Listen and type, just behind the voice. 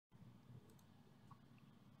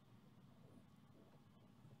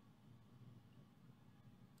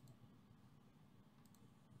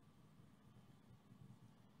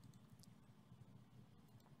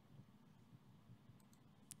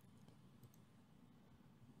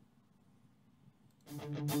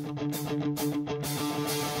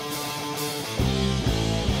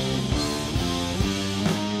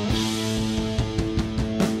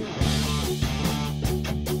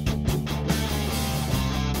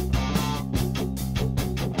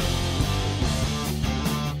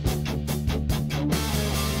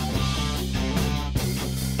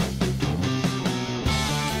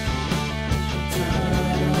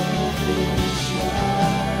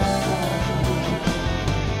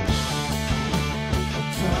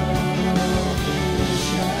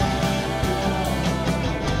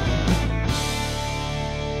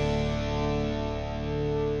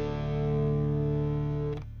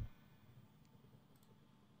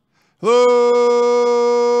Hello,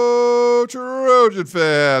 Trojan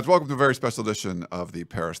fans. Welcome to a very special edition of the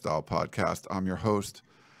Peristyle Podcast. I'm your host,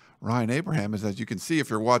 Ryan Abraham. As you can see, if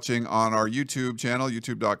you're watching on our YouTube channel,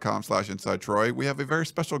 youtube.com/InsideTroy, we have a very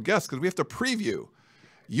special guest because we have to preview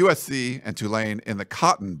USC and Tulane in the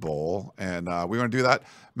Cotton Bowl. And we want to do that.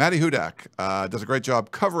 Maddy Hudak does a great job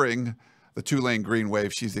covering the Tulane Green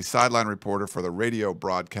Wave. She's a sideline reporter for the radio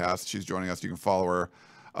broadcast. She's joining us. You can follow her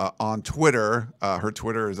on Twitter. Her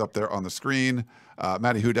Twitter is up there on the screen,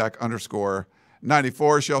 Maddy Hudak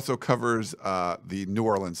 _94. She also covers the New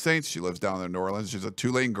Orleans Saints. She lives down there in New Orleans. She's a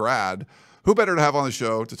Tulane grad. Who better to have on the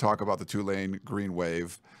show to talk about the Tulane Green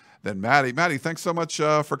Wave than Maddy? Maddy, thanks so much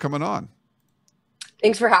for coming on.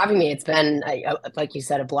 Thanks for having me. It's been, like you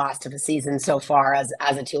said, a blast of a season so far as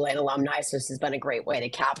a Tulane alumni. So this has been a great way to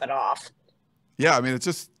cap it off. Yeah, I mean, it's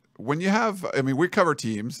just when you have, I mean, we cover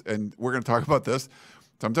teams, and we're going to talk about this.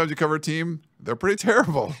 Sometimes you cover a team, they're pretty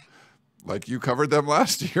terrible. Like you covered them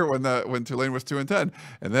last year when Tulane was 2-10.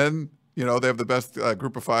 And then, you know, they have the best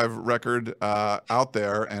group of 5 record out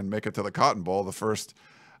there and make it to the Cotton Bowl, the first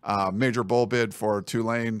major bowl bid for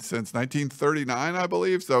Tulane since 1939, I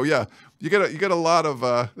believe. So yeah, you get a lot of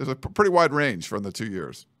there's a pretty wide range from the 2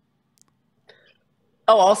 years.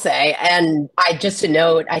 Oh, I'll say. And just to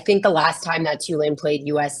note, I think the last time that Tulane played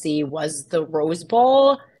USC was the Rose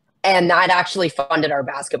Bowl. And that actually funded our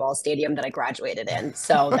basketball stadium that I graduated in.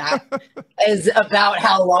 So that is about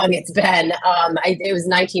how long it's been. It was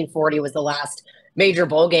 1940 was the last major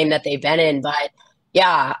bowl game that they've been in. But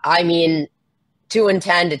yeah, I mean,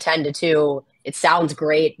 2-10 to 10-2, it sounds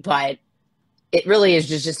great, but it really is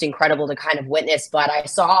just incredible to kind of witness. But I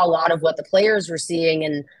saw a lot of what the players were seeing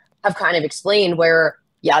and have kind of explained where,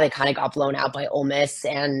 yeah, they kind of got blown out by Ole Miss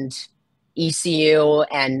and ECU,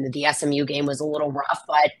 and the SMU game was a little rough,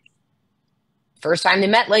 but first time they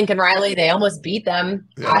met Lincoln Riley, they almost beat them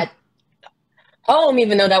at home,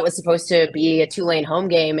 even though that was supposed to be a Tulane home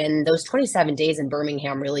game. And those 27 days in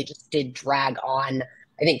Birmingham really just did drag on,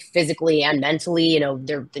 I think, physically and mentally. You know,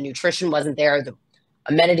 the nutrition wasn't there, the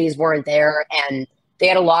amenities weren't there, and they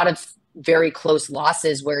had a lot of very close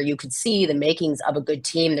losses where you could see the makings of a good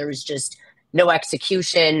team. There was just no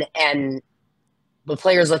execution, and the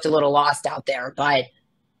players looked a little lost out there. But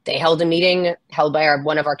they held a meeting held by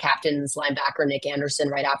one of our captains, linebacker Nick Anderson,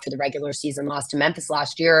 right after the regular season loss to Memphis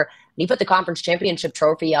last year. And he put the conference championship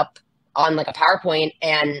trophy up on like a PowerPoint.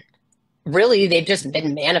 And really, they've just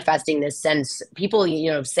been manifesting this since people,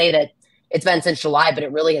 say that it's been since July, but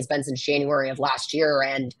it really has been since January of last year.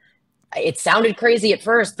 And it sounded crazy at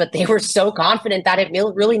first, but they were so confident that it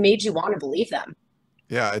really made you want to believe them.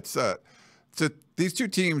 Yeah, these two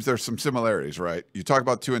teams, there's some similarities, right? You talk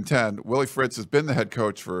about 2-10. Willie Fritz has been the head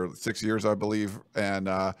coach for 6 years, I believe. And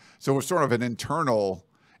so it's sort of an internal,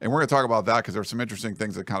 and we're going to talk about that because there's some interesting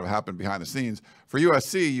things that kind of happened behind the scenes. For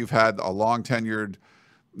USC, you've had a long tenured,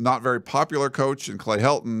 not very popular coach in Clay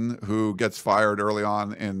Helton, who gets fired early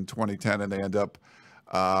on in 2010, and they end up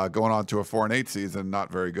going on to a 4-8 season.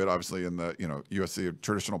 Not very good, obviously, in the USC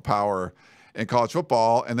traditional power in college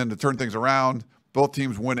football. And then to turn things around, both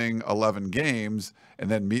teams winning 11 games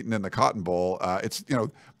and then meeting in the Cotton Bowl.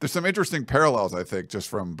 There's some interesting parallels, I think, just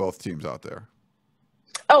from both teams out there.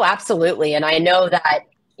 Oh, absolutely. And I know that,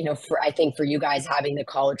 I think for you guys having the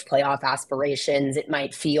college playoff aspirations, it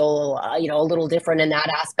might feel, a little different in that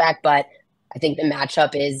aspect. But I think the matchup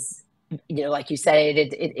is, like you said,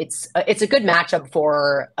 it's a good matchup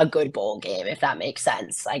for a good bowl game, if that makes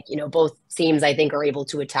sense. Like, both teams, I think, are able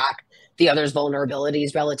to attack the other's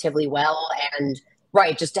vulnerabilities relatively well. And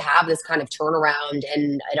right, just to have this kind of turnaround,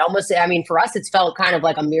 and it almost, for us, it's felt kind of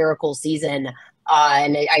like a miracle season.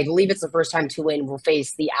 And I believe it's the first time Tulane will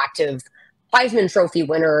face the active Heisman Trophy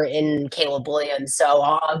winner in Caleb Williams.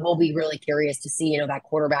 So we'll be really curious to see, that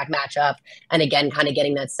quarterback matchup. And again, kind of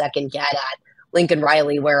getting that second get at Lincoln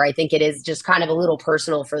Riley, where I think it is just kind of a little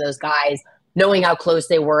personal for those guys, knowing how close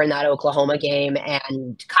they were in that Oklahoma game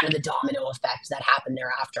and kind of the domino effect that happened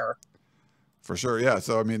thereafter. For sure, yeah.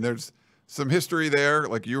 So, there's some history there,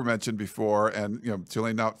 like you mentioned before, and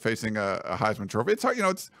Tulane not facing a Heisman Trophy. It's hard,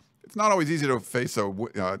 it's not always easy to face a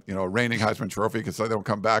reigning Heisman Trophy because they don't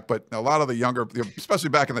come back. But a lot of the younger, especially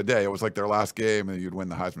back in the day, it was like their last game and you'd win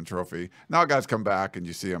the Heisman Trophy. Now guys come back and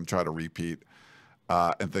you see them try to repeat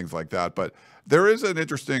and things like that. But there is an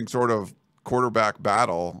interesting sort of quarterback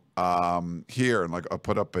battle here, and like I'll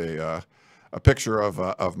put up a picture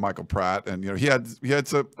of Michael Pratt, and he had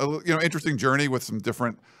some interesting journey with some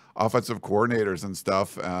different offensive coordinators and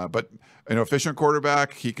stuff. But efficient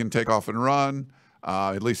quarterback, he can take off and run.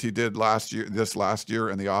 At least he did last year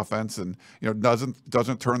in the offense, and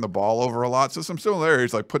doesn't turn the ball over a lot. So some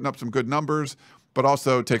similarities, like putting up some good numbers, but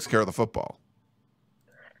also takes care of the football.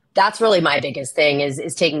 That's really my biggest thing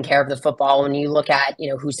is taking care of the football. When you look at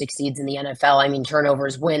who succeeds in the NFL, I mean,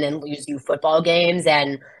 turnovers win and lose you football games,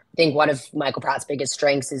 and I think one of Michael Pratt's biggest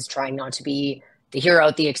strengths is trying not to be the hero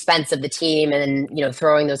at the expense of the team, and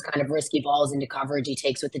throwing those kind of risky balls into coverage he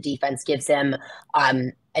takes what the defense gives him.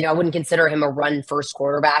 And I wouldn't consider him a run-first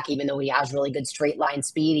quarterback, even though he has really good straight line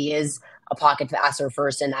speed. He is a pocket passer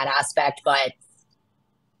first in that aspect, but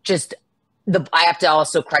just I have to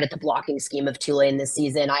also credit the blocking scheme of Tulane this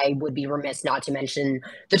season. I would be remiss not to mention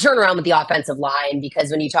the turnaround with the offensive line,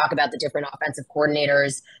 because when you talk about the different offensive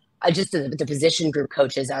coordinators, just the position group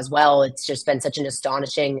coaches as well, it's just been such an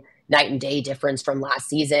astonishing night and day difference from last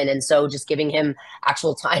season. And so just giving him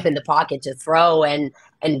actual time in the pocket to throw and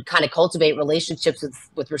kind of cultivate relationships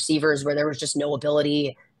with receivers where there was just no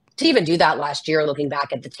ability to even do that last year. Looking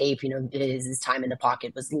back at the tape, his time in the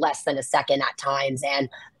pocket was less than a second at times. And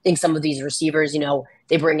I think some of these receivers,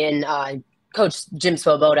 they bring in Coach Jim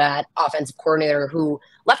Swoboda, offensive coordinator, who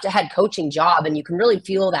left a head coaching job, and you can really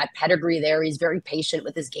feel that pedigree there. He's very patient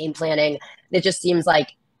with his game planning. And it just seems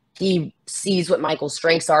like he sees what Michael's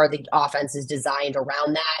strengths are. The offense is designed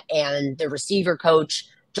around that. And the receiver coach,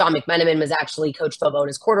 John McMenamin, was actually Coach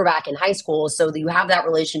Swoboda's quarterback in high school. So you have that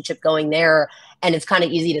relationship going there, and it's kind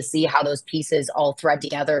of easy to see how those pieces all thread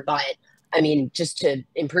together. But I mean, just to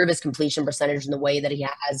improve his completion percentage in the way that he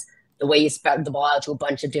has, the way he spread the ball out to a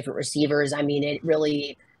bunch of different receivers, I mean, it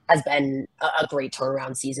really has been a great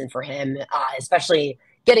turnaround season for him, especially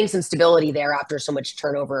getting some stability there after so much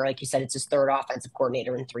turnover. Like you said, it's his third offensive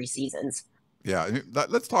coordinator in 3 seasons. Yeah,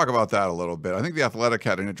 let's talk about that a little bit. I think The Athletic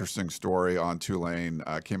had an interesting story on Tulane,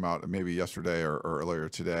 came out maybe yesterday or earlier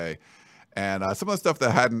today. And some of the stuff that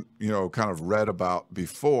I hadn't, kind of read about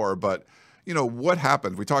before, but what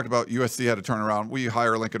happened? We talked about USC had a turnaround. We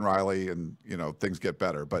hire Lincoln Riley and, things get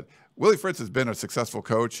better. But Willie Fritz has been a successful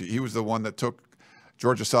coach. He was the one that took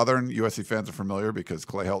Georgia Southern. USC fans are familiar because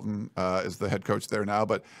Clay Helton is the head coach there now,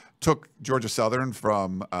 but took Georgia Southern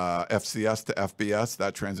from FCS to FBS,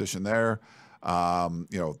 that transition there. I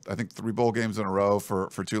think 3 bowl games in a row for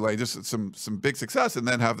Tulane, just some big success, and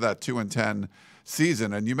then have that 2-10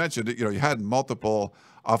 season. And you mentioned it, you had multiple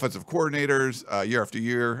offensive coordinators year after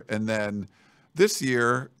year, and then this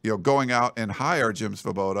year, going out and hire Jim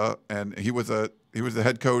Swoboda, and he was the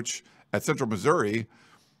head coach at Central Missouri.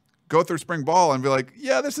 Go through spring ball and be like,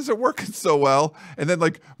 yeah, this isn't working so well, and then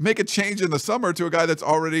like make a change in the summer to a guy that's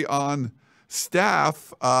already on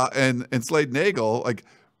staff and Slade Nagel, like.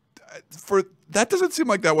 For that doesn't seem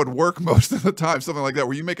like that would work most of the time, something like that,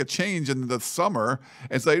 where you make a change in the summer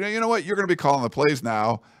and say, you know what, you're going to be calling the plays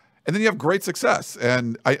now, and then you have great success.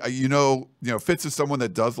 And Fitz is someone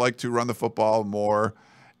that does like to run the football more,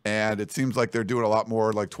 and it seems like they're doing a lot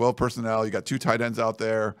more like 12 personnel. You got 2 tight ends out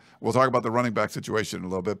there. We'll talk about the running back situation in a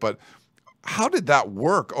little bit, but how did that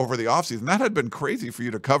work over the offseason? That had been crazy for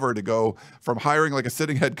you to cover, to go from hiring like a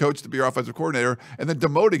sitting head coach to be your offensive coordinator and then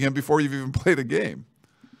demoting him before you've even played a game.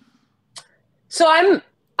 So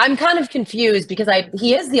I'm kind of confused because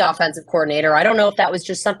he is the offensive coordinator. I don't know if that was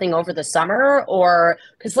just something over the summer, or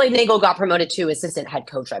because Slade Nagel got promoted to assistant head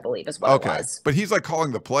coach, I believe, is what it was. But he's like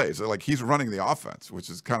calling the plays, like he's running the offense, which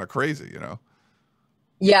is kind of crazy,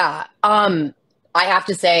 Yeah. I have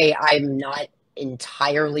to say I'm not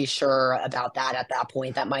entirely sure about that at that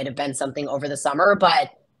point. That might have been something over the summer,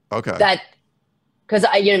 but because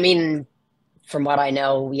from what I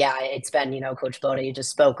know, yeah, it's been, Coach Boda, you just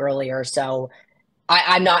spoke earlier. So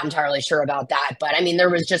I'm not entirely sure about that. But I mean, there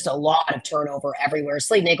was just a lot of turnover everywhere.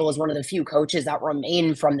 Slade Nagel was one of the few coaches that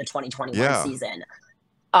remained from the 2021 season.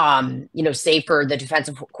 Save for the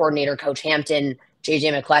defensive coordinator, Coach Hampton,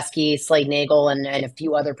 JJ McCleskey, Slade Nagel, and a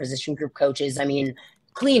few other position group coaches. I mean,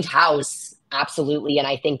 cleaned house. Absolutely. And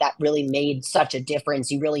I think that really made such a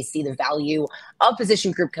difference. You really see the value of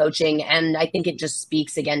position group coaching. And I think it just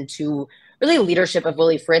speaks again to really the leadership of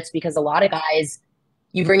Willie Fritz, because a lot of guys,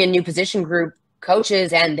 you bring in new position group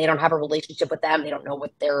coaches and they don't have a relationship with them. They don't know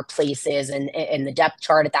what their place is in the depth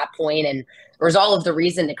chart at that point. And there was all of the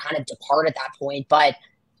reason to kind of depart at that point. But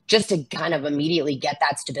just to kind of immediately get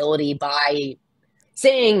that stability by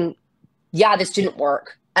saying, yeah, this didn't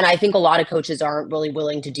work. And I think a lot of coaches aren't really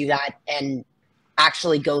willing to do that and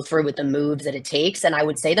actually go through with the moves that it takes. And I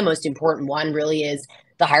would say the most important one really is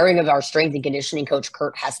the hiring of our strength and conditioning coach,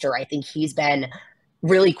 Kurt Hester. I think he's been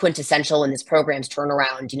really quintessential in this program's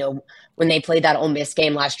turnaround. You know, when they played that Ole Miss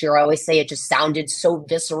game last year, I always say it just sounded so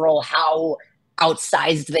visceral how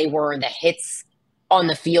outsized they were. The hits on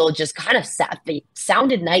the field just kind of they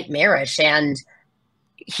sounded nightmarish. And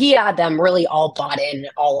he had them really all bought in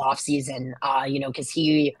all offseason, because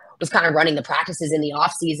he was kind of running the practices in the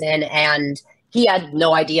offseason and he had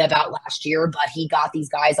no idea about last year, but he got these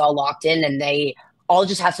guys all locked in and they all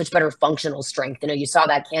just have such better functional strength. You know, you saw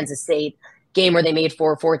that Kansas State game where they made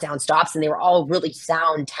 4 fourth down stops and they were all really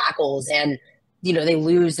sound tackles. And, you know, they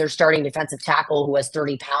lose their starting defensive tackle who has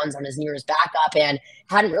 30 pounds on his nearest backup and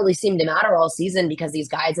hadn't really seemed to matter all season because these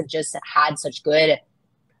guys have just had such good,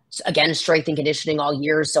 again, strength and conditioning all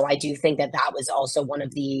year. So I do think that that was also one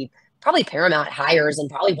of the probably paramount hires and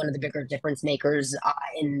probably one of the bigger difference makers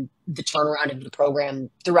in the turnaround of the program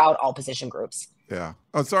throughout all position groups. Yeah.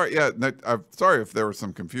 Oh, sorry. Yeah. I'm sorry if there was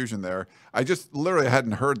some confusion there. I just literally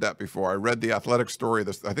hadn't heard that before. I read the Athletic story.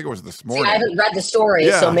 I think it was this morning. See, I haven't read the story,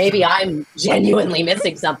 so maybe I'm genuinely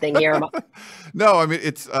missing something here. No, I mean,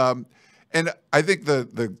 it's, and I think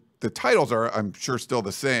the titles are, I'm sure, still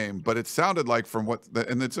the same, but it sounded like from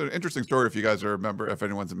and it's an interesting story if you guys remember, if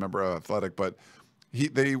anyone's a member of Athletic, but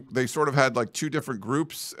they sort of had like 2 different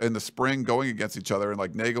groups in the spring going against each other, and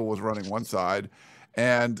like Nagel was running one side,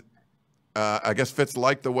 and I guess Fitz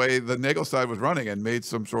liked the way the Nagel side was running and made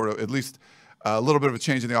some sort of, at least a little bit of a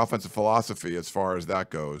change in the offensive philosophy as far as that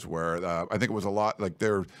goes, where I think it was a lot like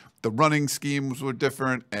the running schemes were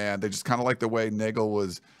different and they just kind of liked the way Nagel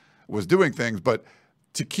was doing things. But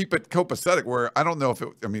to keep it copacetic, where I don't know if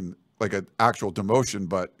like an actual demotion,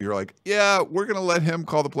 but you're like, yeah, we're going to let him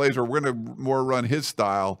call the plays or we're going to more run his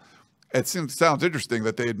style. It sounds interesting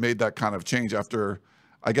that they had made that kind of change after,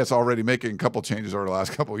 I guess, already making a couple changes over the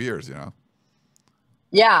last couple of years, you know?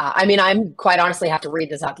 Yeah, I mean, I'm quite honestly have to read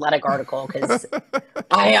this Athletic article because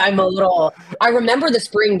I remember the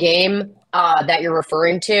spring game that you're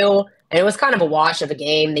referring to, and it was kind of a wash of a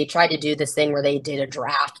game. They tried to do this thing where they did a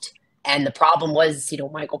draft, and the problem was,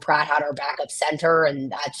 Michael Pratt had our backup center,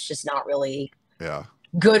 and that's just not really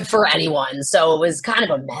good for anyone. So it was kind of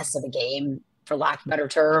a mess of a game, for lack of a better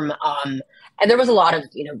term. And there was a lot of,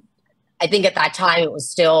 I think at that time it was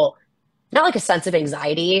still not like a sense of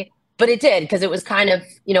anxiety, but it did, because it was kind of,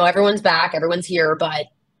 everyone's back, everyone's here, but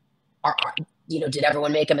did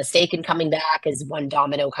everyone make a mistake in coming back? Is one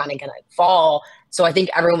domino kind of going to fall? So I think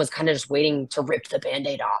everyone was kind of just waiting to rip the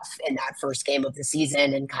Band-Aid off in that first game of the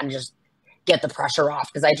season and kind of just get the pressure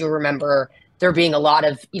off. Because I do remember there being a lot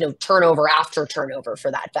of, turnover after turnover for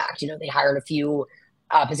that fact. They hired a few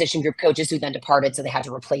position group coaches who then departed, so they had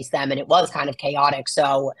to replace them. And it was kind of chaotic.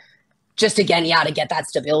 So just again, to get that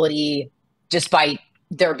stability, despite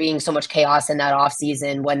there being so much chaos in that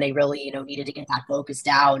offseason when they really, needed to get that focus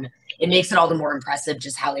down, it makes it all the more impressive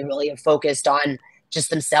just how they really have focused on just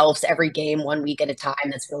themselves every game, 1 week at a time.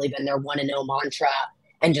 That's really been their 1-0 mantra,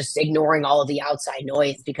 and just ignoring all of the outside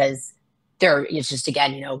noise, because it's just,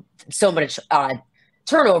 again, so much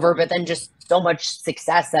turnover, but then just so much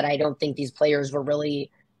success that I don't think these players were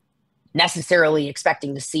really necessarily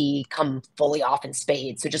expecting to see come fully off in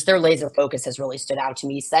spades. So just their laser focus has really stood out to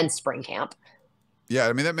me since spring camp. Yeah,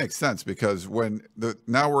 I mean, that makes sense, because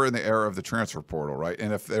now we're in the era of the transfer portal, right?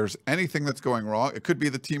 And if there's anything that's going wrong, it could be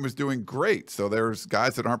the team is doing great, so there's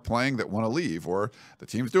guys that aren't playing that want to leave, or the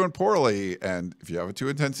team's doing poorly, and if you have a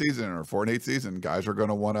 2-10 season or a 4-8 season, guys are going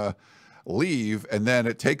to want to leave, and then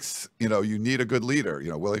it takes, you need a good leader.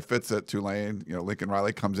 Willie Fritz at Tulane, Lincoln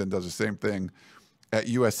Riley comes in, does the same thing at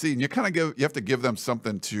USC, and you have to give them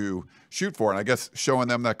something to shoot for, and I guess showing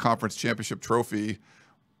them that conference championship trophy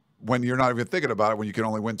when you're not even thinking about it, when you can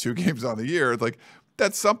only win 2 games on the year, like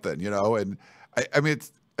that's something, and I mean,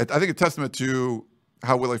 I think a testament to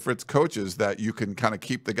how Willie Fritz coaches, that you can kind of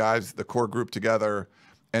keep the guys, the core group together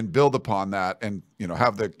and build upon that, and,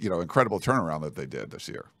 have the, incredible turnaround that they did this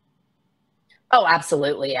year. Oh,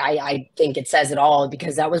 absolutely. I think it says it all,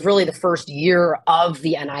 because that was really the first year of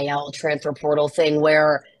the NIL transfer portal thing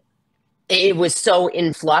where it was so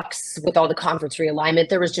in flux with all the conference realignment.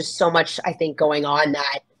 There was just so much, I think, going on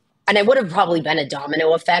that, and it would have probably been a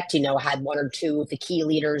domino effect, had 1 or 2 of the key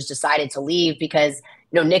leaders decided to leave, because,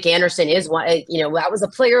 Nick Anderson is one, that was a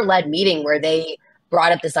player-led meeting where they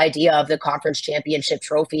brought up this idea of the conference championship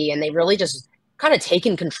trophy, and they really just kind of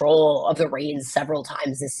taken control of the reins several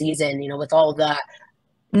times this season, with all the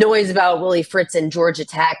noise about Willie Fritz and Georgia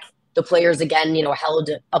Tech. The players, again, held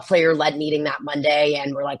a player-led meeting that Monday,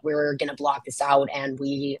 and we're like, we're going to block this out, and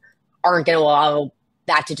we aren't going to allow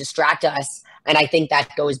that to distract us. And I think that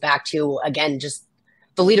goes back to, again, just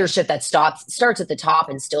the leadership that starts at the top,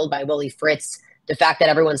 instilled by Willie Fritz. The fact that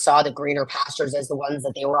everyone saw the greener pastures as the ones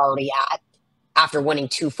that they were already at after winning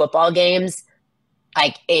 2 football games.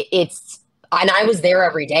 Like it's, and I was there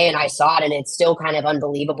every day and I saw it, and it's still kind of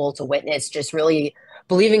unbelievable to witness, just really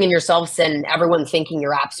believing in yourselves and everyone thinking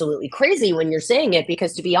you're absolutely crazy when you're saying it.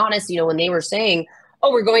 Because to be honest, when they were saying,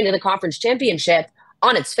 oh, we're going to the conference championship,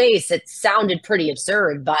 on its face, it sounded pretty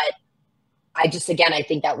absurd. But I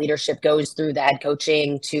think that leadership goes through the head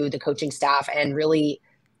coaching to the coaching staff, and really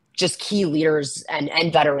just key leaders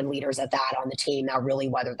and veteran leaders at that on the team that really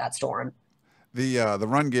weathered that storm. The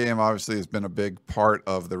run game obviously has been a big part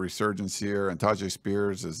of the resurgence here, and Tyjae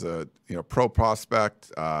Spears is a pro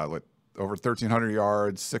prospect with over 1,300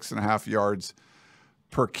 yards, 6.5 yards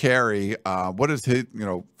per carry. What is he,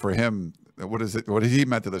 for him? What has he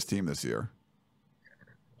meant to this team this year?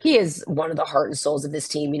 He is one of the heart and souls of this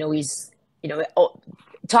team. He's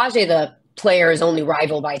Tyjae the player is only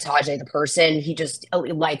rivaled by Tyjae the person. He just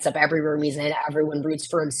lights up every room he's in. Everyone roots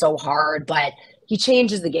for him so hard, but he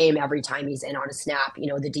changes the game every time he's in on a snap.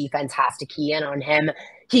 The defense has to key in on him.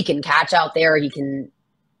 He can catch out there. He can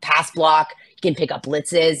pass block. He can pick up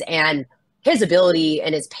blitzes, and his ability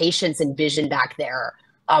and his patience and vision back there.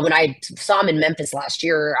 When I saw him in Memphis last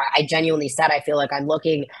year, I genuinely said, I feel like I'm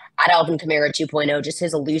looking at Alvin Kamara 2.0, just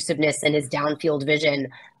his elusiveness and his downfield vision.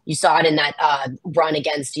 You saw it in that run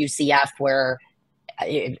against UCF where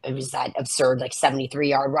it was that absurd,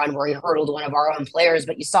 73-yard run where he hurdled one of our own players,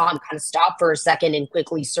 but you saw him kind of stop for a second and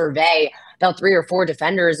quickly survey about 3 or 4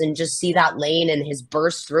 defenders and just see that lane and his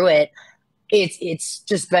burst through it. It's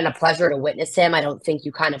just been a pleasure to witness him. I don't think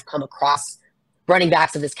you kind of come across running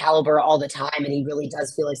backs of this caliber all the time, and he really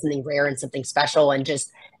does feel like something rare and something special, and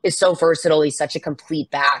just is so versatile. He's such a complete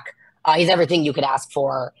back. He's everything you could ask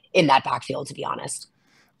for in that backfield, to be honest.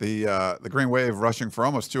 The Green Wave rushing for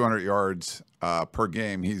almost 200 yards per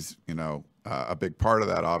game. He's a big part of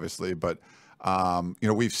that, obviously, but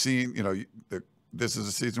we've seen this is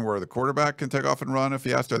a season where the quarterback can take off and run if he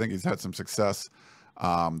has to. I think he's had some success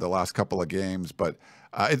the last couple of games, but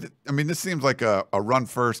this seems like a run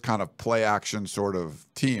first kind of play action sort of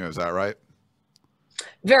team. Is that right?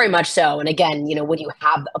 Very much so. And again, when you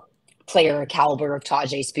have a player caliber of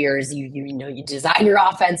Tyjae Spears, you design your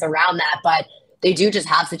offense around that, but they do just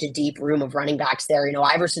have such a deep room of running backs there.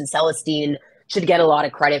 Iverson Celestine should get a lot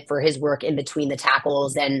of credit for his work in between the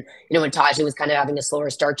tackles. And, when Tyjae was kind of having a slower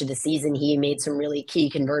start to the season, he made some really key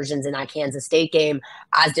conversions in that Kansas State game,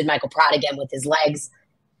 as did Michael Pratt again with his legs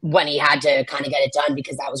when he had to kind of get it done,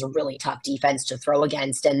 because that was a really tough defense to throw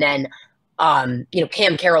against. And then,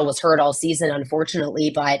 Cam Carroll was hurt all season, unfortunately,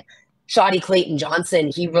 but Shoddy Clayton Johnson,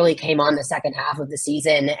 he really came on the second half of the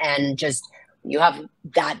season, and just, you have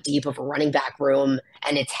that deep of a running back room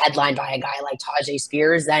and it's headlined by a guy like Tyjae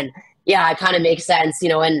Spears, then yeah, it kind of makes sense,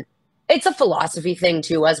 and it's a philosophy thing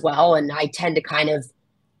too as well. And I tend to kind of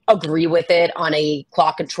agree with it on a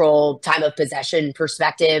clock control, time of possession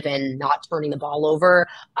perspective and not turning the ball over.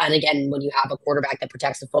 And again, when you have a quarterback that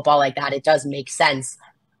protects the football like that, it does make sense.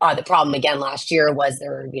 The problem again last year was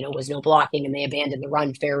there, was no blocking, and they abandoned the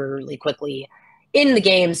run fairly quickly in the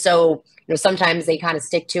game. So, sometimes they kind of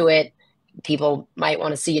stick to it. People might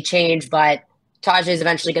want to see a change, but Tyjae is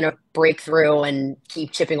eventually going to break through and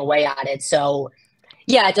keep chipping away at it. So,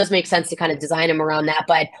 yeah, it does make sense to kind of design him around that.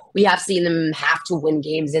 But we have seen them have to win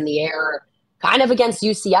games in the air, kind of against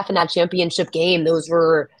UCF in that championship game. Those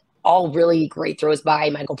were all really great throws by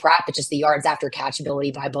Michael Pratt, but just the yards after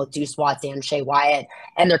catchability by both Deuce Watts and Shea Wyatt,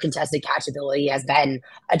 and their contested catchability has been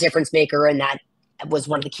a difference maker, and that was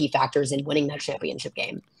one of the key factors in winning that championship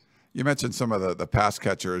game. You mentioned some of the pass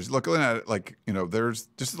catchers. Looking at it, there's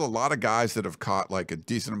just a lot of guys that have caught a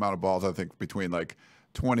decent amount of balls. I think between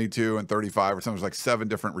 22 and 35 or something, like 7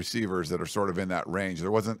 different receivers that are sort of in that range. There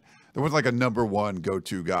wasn't a number one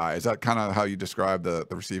go-to guy. Is that kind of how you describe the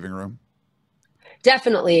receiving room?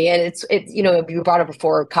 Definitely. And it's you brought up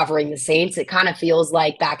before covering the Saints. It kind of feels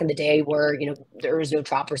like back in the day where, there was no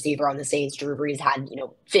top receiver on the Saints. Drew Brees had,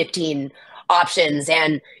 15 options.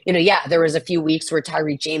 And, there was a few weeks where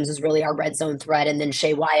Tyreek James was really our red zone threat. And then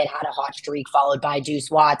Shea Wyatt had a hot streak followed by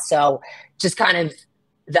Deuce Watts. So just kind of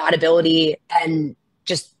that ability and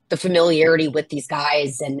just the familiarity with these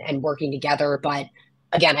guys and working together. But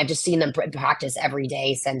again, I've just seen them practice every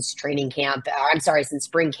day since since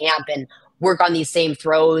spring camp, and work on these same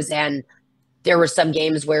throws. And there were some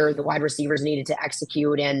games where the wide receivers needed to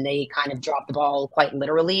execute and they kind of dropped the ball quite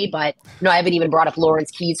literally. But I haven't even brought up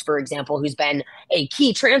Lawrence Keys, for example, who's been a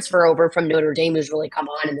key transfer over from Notre Dame, who's really come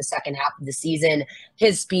on in the second half of the season.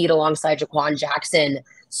 His speed alongside Jaquan Jackson.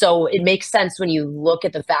 So it makes sense when you look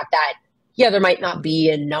at the fact that, yeah, there might not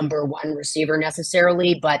be a number one receiver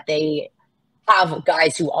necessarily, but they have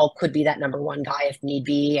guys who all could be that number one guy if need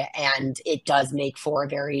be. And it does make for a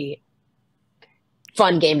very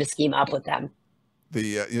fun game to scheme up with them.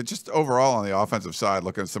 Just overall on the offensive side,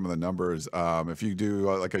 looking at some of the numbers, if you do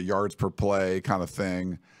like a yards per play kind of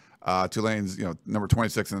thing, Tulane's number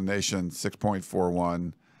 26 in the nation,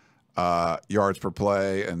 6.41 yards per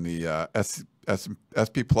play, and the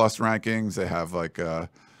SP Plus rankings, they have like the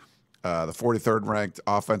 43rd ranked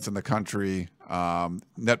offense in the country.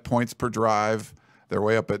 Net points per drive, they're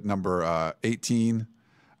way up at number 18.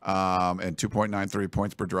 And 2.93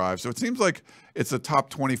 points per drive. So it seems like it's a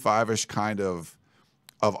top 25-ish kind of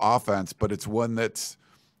offense, but it's one that's,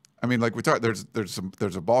 I mean, like we talked, there's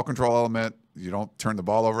a ball control element. You don't turn the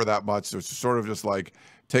ball over that much. So it's sort of just like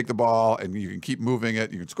take the ball and you can keep moving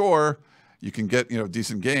it. You can score, you can get,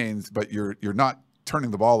 decent gains, but you're not turning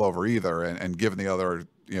the ball over either and giving the other,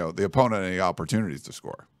 the opponent any opportunities to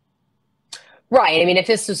score. Right. I mean, if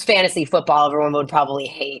this was fantasy football, everyone would probably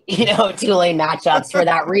hate, Tulane matchups for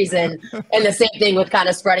that reason. And the same thing with kind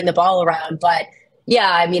of spreading the ball around. But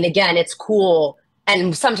yeah, I mean, again, it's cool.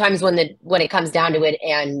 And sometimes when it comes down to it,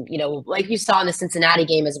 and, like you saw in the Cincinnati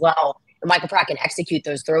game as well, Michael Pratt can execute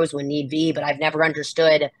those throws when need be. But I've never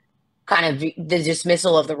understood kind of the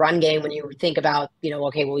dismissal of the run game when you think about,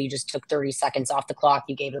 okay, well, you just took 30 seconds off the clock.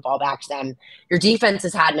 You gave the ball back to them. Your defense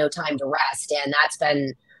has had no time to rest. And that's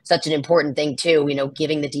been such an important thing too,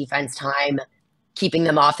 giving the defense time, keeping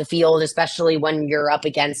them off the field, especially when you're up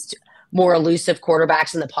against more elusive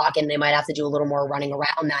quarterbacks in the pocket and they might have to do a little more running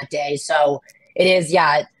around that day. So it is,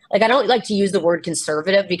 yeah, like I don't like to use the word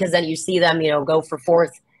conservative because then you see them, go for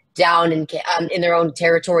fourth down in their own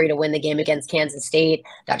territory to win the game against Kansas State.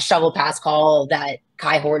 That shovel pass call that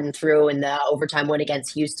Kai Horton threw in the overtime win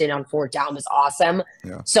against Houston on fourth down was awesome.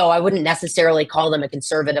 Yeah. So I wouldn't necessarily call them a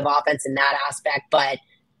conservative offense in that aspect, but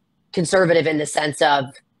conservative in the sense of,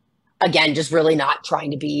 again, just really not trying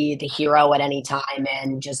to be the hero at any time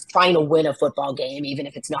and just trying to win a football game, even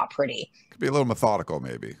if it's not pretty. Could be a little methodical,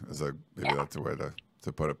 maybe. That's a way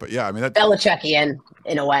to put it. But yeah, I mean, that's Belichickian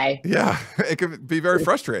in a way. Yeah, it could be very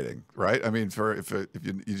frustrating, right? I mean, if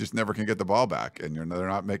you just never can get the ball back and they're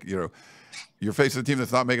not making, you're facing a team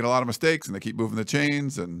that's not making a lot of mistakes and they keep moving the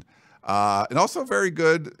chains and also very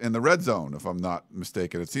good in the red zone, if I'm not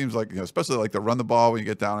mistaken. It seems like, especially like to run the ball when you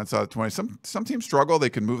get down inside the 20. Some teams struggle. They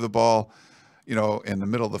can move the ball, in the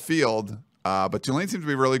middle of the field. But Tulane seems to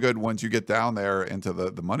be really good once you get down there into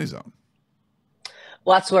the money zone.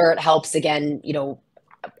 Well, that's where it helps, again,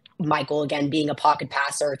 Michael, again, being a pocket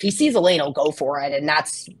passer. If he sees a lane, he'll go for it. And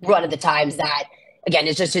that's one of the times that, again,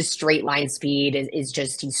 it's just his straight line speed is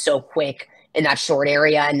just, he's so quick in that short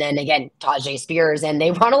area. And then again, Tajay Spears, and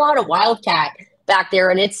they run a lot of Wildcat back there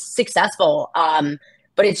and it's successful.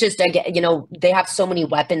 But it's just, again, they have so many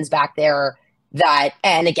weapons back there that,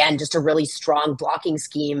 and again, just a really strong blocking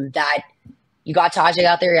scheme that you got Tajay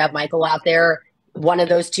out there, you have Michael out there. One of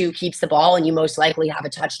those two keeps the ball and you most likely have a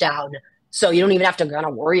touchdown. So you don't even have to kind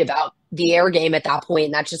of worry about the air game at that point.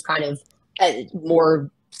 And that's just kind of more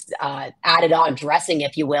added on dressing,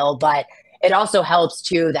 if you will. But it also helps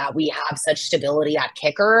too that we have such stability at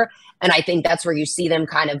kicker. And I think that's where you see them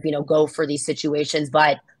kind of, go for these situations.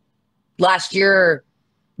 But last year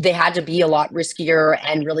they had to be a lot riskier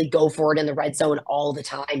and really go for it in the red zone all the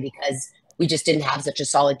time because we just didn't have such a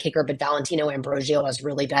solid kicker. But Valentino Ambrosio has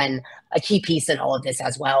really been a key piece in all of this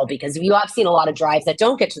as well, because you have seen a lot of drives that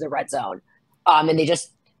don't get to the red zone. And they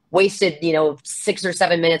just wasted, 6 or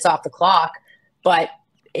 7 minutes off the clock. But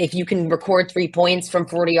if you can record 3 points from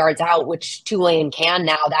 40 yards out, which Tulane can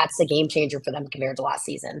now, that's a game changer for them compared to last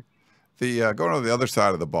season. The going to the other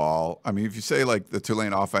side of the ball, I mean, if you say like the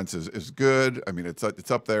Tulane offense is good, I mean, it's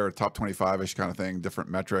up there, top 25-ish kind of thing, different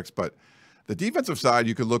metrics, but the defensive side,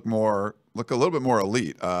 you could look a little bit more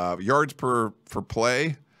elite. Yards per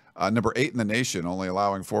play, number 8 in the nation, only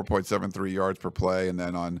allowing 4.73 yards per play, and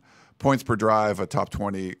then on points per drive, a top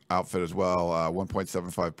 20 outfit as well,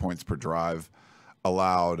 1.75 points per drive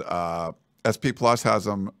allowed. SP Plus has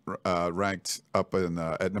them ranked up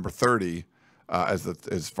at number 30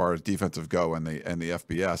 as far as defensive go and the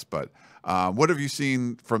FBS. But what have you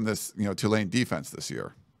seen from this Tulane defense this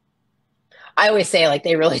year? I always say, like,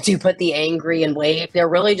 they really do put the angry and wave. They're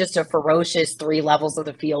really just a ferocious 3 levels of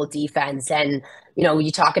the field defense. And,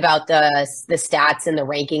 you talk about the stats and the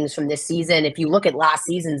rankings from this season. If you look at last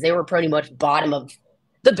season's, they were pretty much bottom of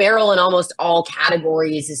the barrel in almost all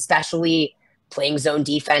categories, especially playing zone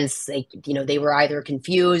defense. They were either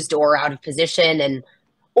confused or out of position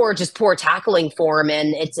or just poor tackling form.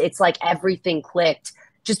 And it's like everything clicked.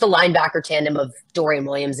 Just the linebacker tandem of Dorian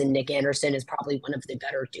Williams and Nick Anderson is probably one of the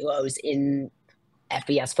better duos in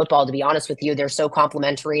FBS football, to be honest with you. They're so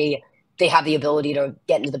complementary. They have the ability to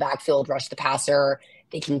get into the backfield, rush the passer.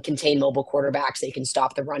 They can contain mobile quarterbacks. They can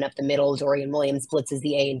stop the run up the middle. Dorian Williams blitzes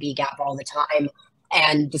the A and B gap all the time.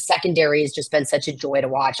 And the secondary has just been such a joy to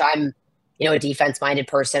watch. I'm, a defense-minded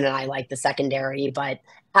person, and I like the secondary, but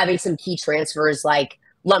having some key transfers like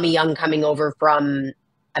Lummy Young coming over from,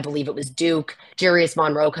 I believe it was Duke, Jarius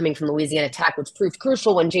Monroe coming from Louisiana Tech, which proved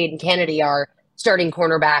crucial when Jaden Kennedy, our starting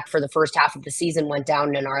cornerback for the first half of the season, went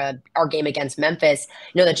down in our game against Memphis.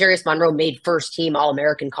 That Jarius Monroe made first team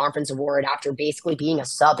All-American Conference Award after basically being a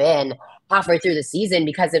sub-in halfway through the season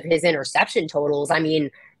because of his interception totals. I mean,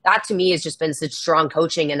 that to me has just been such strong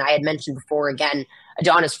coaching. And I had mentioned before, again,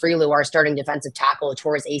 Adonis Freelou, our starting defensive tackle,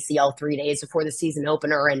 tore his ACL 3 days before the season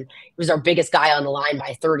opener. And he was our biggest guy on the line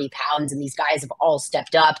by 30 pounds. And these guys have all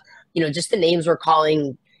stepped up. Just the names we're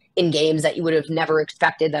calling in games that you would have never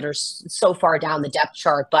expected that are so far down the depth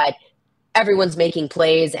chart. But everyone's making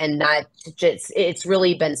plays. And it's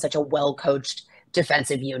really been such a well-coached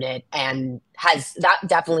defensive unit, and that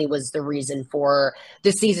definitely was the reason for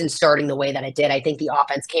the season starting the way that it did. I think the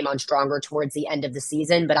offense came on stronger towards the end of the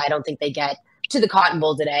season, but I don't think they get to the Cotton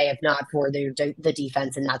Bowl today if not for the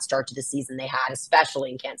defense and that start to the season they had,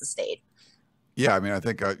 especially in Kansas State. Yeah, I mean, I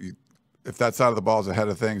think if that side of the ball is ahead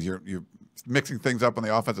of things, you're mixing things up on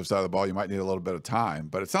the offensive side of the ball. You might need a little bit of time,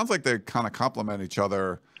 but it sounds like they kind of complement each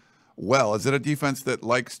other well. Is it a defense that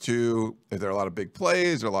likes to, is there a lot of big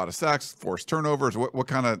plays or a lot of sacks, forced turnovers?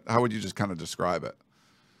 How would you just kind of describe it?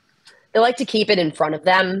 They like to keep it in front of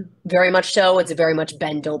them, very much so. It's a very much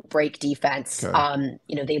bend, don't break defense. Okay.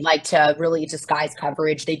 They like to really disguise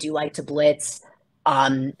coverage. They do like to blitz.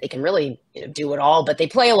 They can really do it all, but they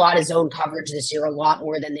play a lot of zone coverage this year, a lot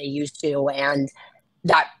more than they used to. And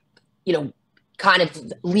that, kind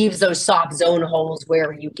of leaves those soft zone holes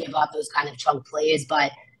where you give up those kind of chunk plays.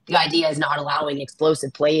 But the idea is not allowing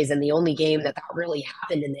explosive plays. And the only game that really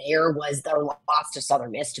happened in the air was their loss to Southern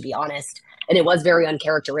Miss, to be honest. And it was very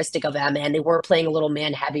uncharacteristic of them. And they were playing a little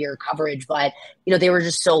man heavier coverage, but, they were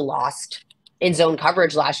just so lost in zone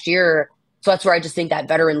coverage last year. So that's where I just think that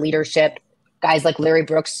veteran leadership, guys like Larry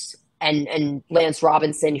Brooks and Lance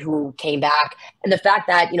Robinson, who came back, and the fact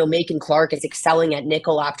that, Macon Clark is excelling at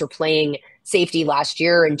nickel after playing safety last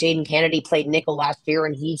year, and Jaden Kennedy played nickel last year,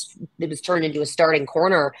 and it was turned into a starting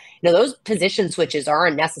corner. Those position switches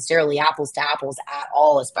aren't necessarily apples to apples at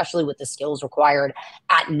all, especially with the skills required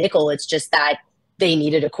at nickel. It's just that they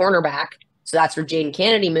needed a cornerback. So that's where Jaden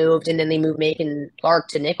Kennedy moved, and then they moved Macon Clark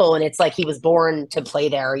to nickel, and it's like he was born to play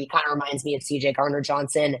there. He kind of reminds me of CJ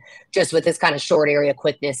Gardner-Johnson, just with this kind of short area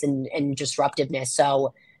quickness and disruptiveness.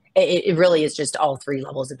 So it really is just all 3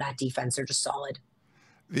 levels of that defense are just solid.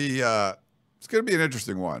 It's going to be an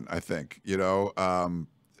interesting one, I think.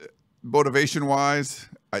 Motivation-wise,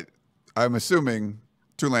 I'm assuming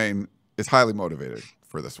Tulane is highly motivated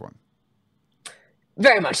for this one.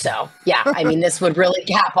 Very much so. Yeah. I mean, this would really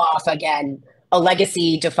cap off, again, a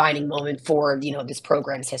legacy-defining moment for, this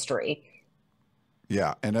program's history.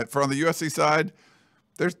 Yeah. And on the USC side,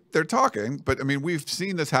 they're talking, but, I mean, we've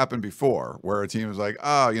seen this happen before where a team is like,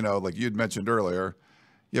 like you'd mentioned earlier,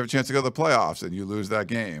 you have a chance to go to the playoffs and you lose that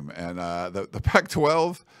game. And the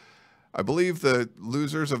Pac-12, I believe the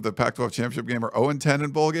losers of the Pac-12 championship game are 0-10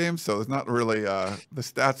 in bowl games. So it's not really, the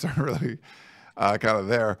stats are really kind of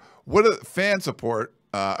there. What a fan support.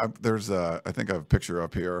 There's I think I have a picture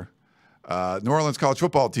up here. New Orleans college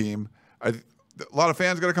football team. A lot of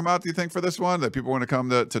fans going to come out, do you think, for this one? That people want to come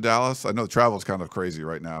to Dallas? I know the travel's kind of crazy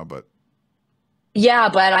right now, but. Yeah,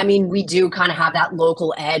 but I mean, we do kind of have that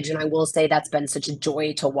local edge, and I will say that's been such a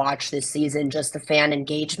joy to watch this season, just the fan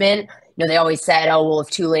engagement. They always said, oh, well, if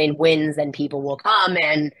Tulane wins, then people will come,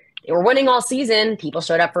 and they were winning all season. People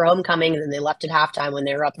showed up for homecoming, and then they left at halftime when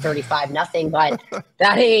they were up 35-0. But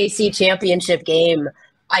that AAC championship game,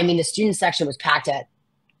 I mean, the student section was packed at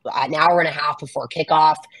an hour and a half before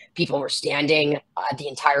kickoff. People were standing the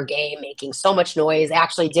entire game, making so much noise. They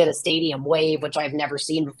actually did a stadium wave, which I've never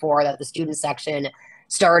seen before, that the student section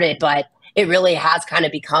started. But it really has kind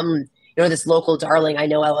of become, this local darling. I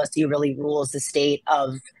know LSU really rules the state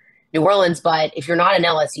of New Orleans, but if you're not an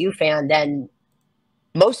LSU fan, then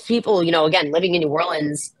most people, again, living in New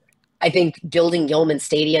Orleans, I think building Yeoman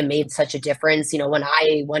Stadium made such a difference. When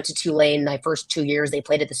I went to Tulane, my first 2 years, they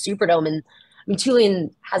played at the Superdome, and I mean,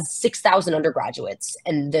 Tulane has 6,000 undergraduates,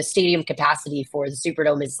 and the stadium capacity for the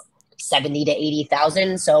Superdome is 70 to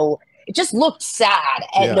 80,000. So it just looked sad,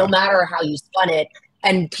 and no matter how you spun it,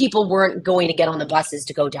 and people weren't going to get on the buses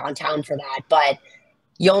to go downtown for that. But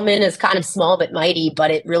Yeoman is kind of small but mighty,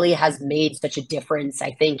 but it really has made such a difference,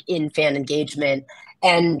 I think, in fan engagement.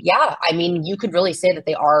 And yeah, I mean, you could really say that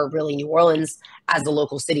they are really New Orleans as the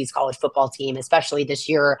local city's college football team, especially this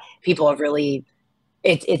year. People have really,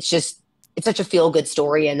 it's such a feel good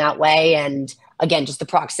story in that way. And again, just the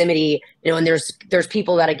proximity, and there's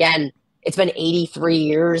people that, again, it's been 83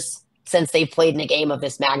 years since they've played in a game of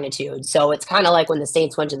this magnitude. So it's kind of like when the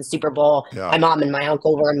Saints went to the Super Bowl, my mom and my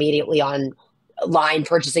uncle were immediately on line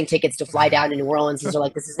purchasing tickets to fly down to New Orleans. And they're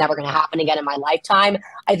like, this is never going to happen again in my lifetime.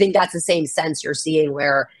 I think that's the same sense you're seeing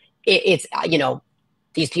where it's,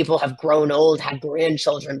 these people have grown old, had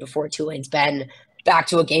grandchildren before Tulane's been back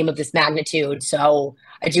to a game of this magnitude. So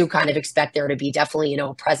I do kind of expect there to be definitely,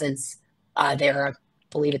 a presence there. I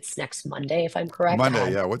believe it's next Monday, if I'm correct.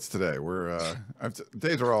 Monday, yeah. What's today?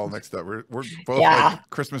 Days are all mixed up. We're both like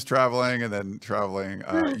Christmas traveling and then traveling.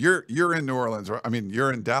 You're in New Orleans, right? I mean,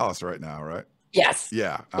 you're in Dallas right now, right? Yes.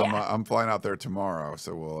 Yeah. I'm flying out there tomorrow,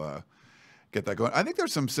 so we'll get that going. I think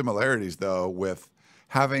there's some similarities though with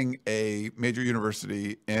having a major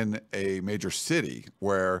university in a major city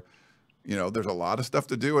where, there's a lot of stuff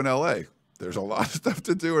to do in LA. There's a lot of stuff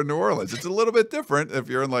to do in New Orleans. It's a little bit different if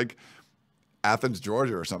you're in like Athens,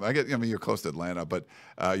 Georgia or something. I mean, you're close to Atlanta, but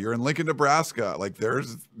you're in Lincoln, Nebraska. Like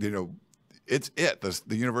there's, it's it.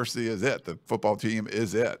 The university is it. The football team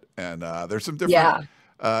is it. And there's some different,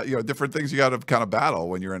 different things you got to kind of battle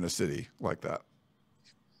when you're in a city like that.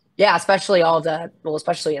 Yeah, especially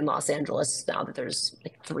especially in Los Angeles now that there's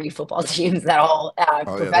like 3 football teams that all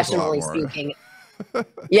professionally speaking.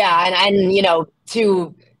 And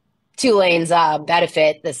to Tulane's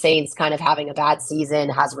benefit, the Saints kind of having a bad season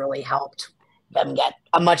has really helped them get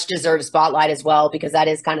a much deserved spotlight as well, because that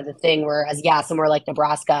is kind of the thing whereas somewhere like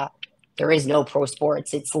Nebraska, there is no pro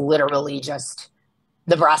sports. It's literally just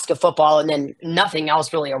Nebraska football and then nothing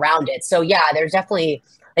else really around it. So there's definitely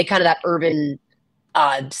like kind of that urban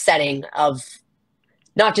setting of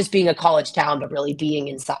not just being a college town, but really being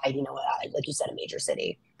inside, like you said, a major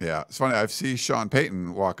city. Yeah. It's funny. I see Sean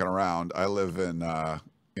Payton walking around. I live in,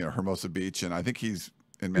 Hermosa Beach, and I think he's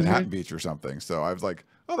in Manhattan Beach or something. So I was like,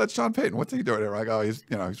 oh, that's Sean Payton. What's he doing here? Like, oh, he's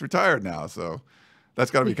retired now. So that's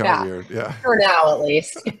got to be kind of weird. Yeah. For now, at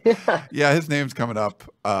least. Yeah. His name's coming up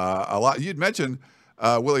a lot. You'd mentioned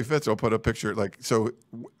Willie Fitz. I'll put a picture. So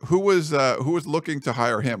who was looking to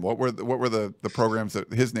hire him? What were the programs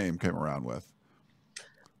that his name came around with?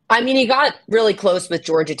 I mean, he got really close with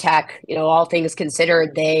Georgia Tech. All things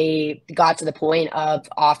considered, they got to the point of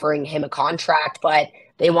offering him a contract, but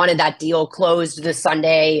they wanted that deal closed the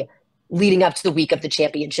Sunday leading up to the week of the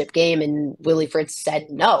championship game. And Willie Fritz said,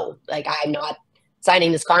 no, like, I'm not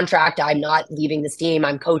signing this contract. I'm not leaving this team.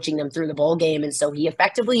 I'm coaching them through the bowl game. And so he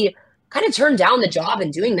effectively kind of turned down the job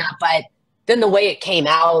in doing that. But then the way it came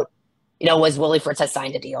out, was Willie Fritz has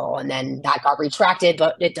signed a deal, and then that got retracted,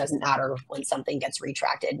 but it doesn't matter when something gets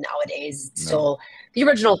retracted nowadays. It's still the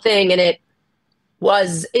original thing. And it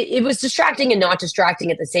was distracting and not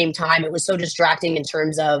distracting at the same time. It was so distracting in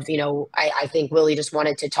terms of, I think Willie just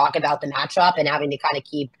wanted to talk about the matchup and having to kind of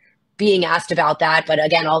keep being asked about that. But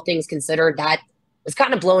again, all things considered, that was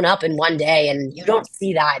kind of blown up in one day. And you don't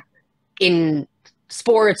see that in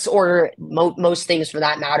sports or most things for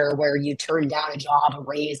that matter, where you turn down a job, a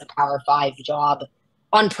raise, a Power 5 job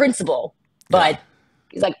on principle. But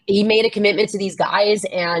he's like, he made a commitment to these guys.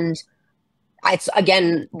 And it's,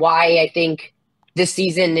 again, why I think this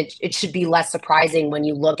season, it should be less surprising when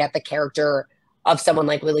you look at the character of someone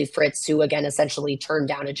like Willie Fritz, who, again, essentially turned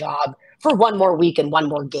down a job for one more week and one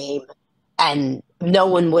more game. And no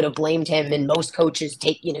one would have blamed him. And most coaches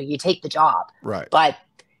you take the job. Right. But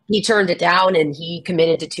he turned it down and he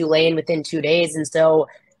committed to Tulane within 2 days. And so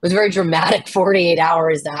it was a very dramatic 48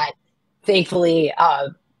 hours that thankfully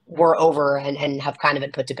were over and have kind of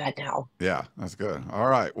been put to bed now. Yeah, that's good. All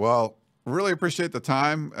right. Well, really appreciate the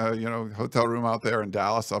time. Hotel room out there in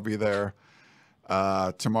Dallas. I'll be there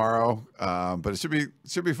tomorrow. But it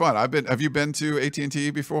should be fun. Have you been to AT&T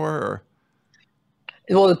before? Or?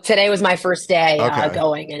 Well, today was my first day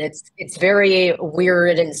going, and it's very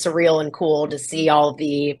weird and surreal and cool to see all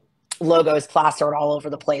the logos plastered all over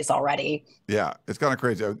the place already. Yeah, it's kind of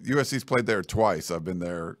crazy. USC's played there twice. I've been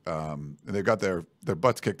there, and they've got their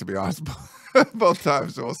butts kicked, to be honest, both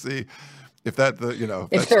times. So we'll see if that the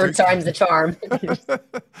if third time's the charm. But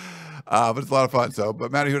it's a lot of fun. So,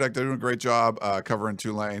 but Maddy Hudak, they're doing a great job covering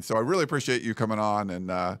Tulane. So I really appreciate you coming on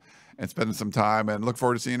and spending some time, and look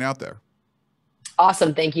forward to seeing you out there.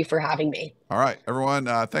 Awesome. Thank you for having me. All right, everyone.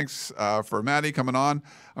 Thanks for Maddy coming on.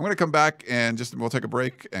 I'm going to come back and we'll take a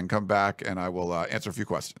break and come back, and I will answer a few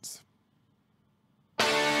questions.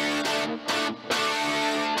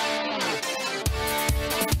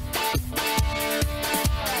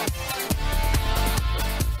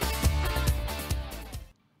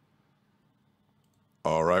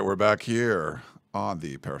 All right, we're back here on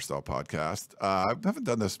the Peristyle Podcast. I haven't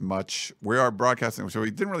done this much. We are broadcasting, so we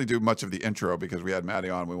didn't really do much of the intro because we had Maddy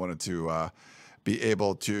on. We wanted to be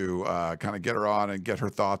able to kind of get her on and get her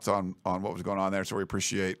thoughts on what was going on there. So we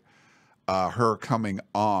appreciate her coming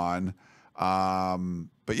on.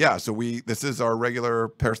 But yeah, so this is our regular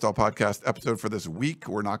Peristyle Podcast episode for this week.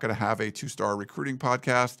 We're not going to have a 2-star recruiting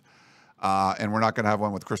podcast, and we're not going to have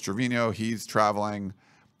one with Chris Trevino. He's traveling.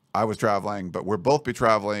 I was traveling, but we'll both be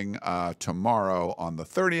traveling tomorrow on the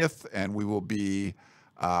 30th, and we will be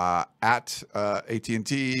at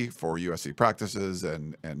AT&T for USC practices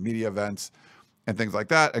and media events and things like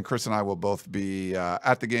that. And Chris and I will both be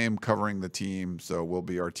at the game covering the team, so we'll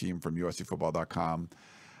be our team from USCfootball.com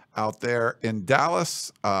out there in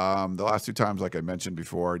Dallas. The last 2 times, like I mentioned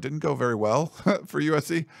before, didn't go very well for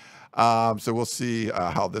USC, so we'll see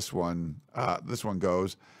how this one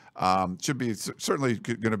goes. Should be certainly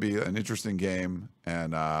going to be an interesting game,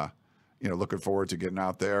 and looking forward to getting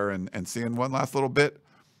out there and seeing one last little bit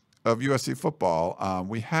of USC football.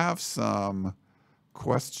 We have some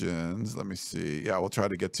questions. Let me see. Yeah, we'll try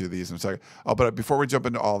to get to these in a second. Oh, but before we jump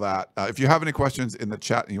into all that, if you have any questions in the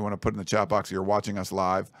chat and you want to put in the chat box, you're watching us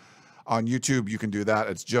live on YouTube, you can do that.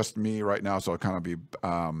 It's just me right now, so I'll kind of be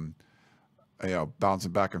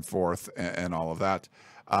bouncing back and forth and all of that.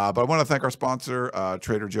 But I want to thank our sponsor,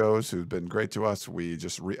 Trader Joe's, who's been great to us. We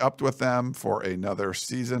just re-upped with them for another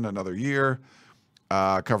season, another year,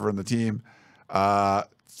 covering the team.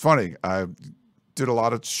 It's funny. I did a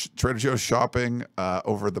lot of Trader Joe's shopping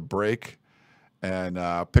over the break, and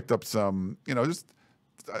picked up some,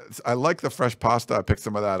 I like the fresh pasta. I picked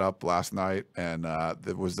some of that up last night, and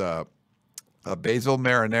there was a basil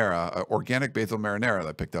marinara, organic basil marinara that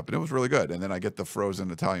I picked up, and it was really good. And then I get the frozen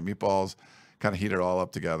Italian meatballs, kind of heat it all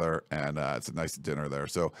up together, and it's a nice dinner there.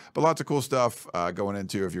 So, but lots of cool stuff going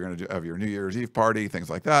into if you're going to have your New Year's Eve party,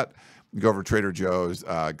 things like that. You go over to Trader Joe's,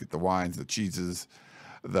 get the wines, the cheeses,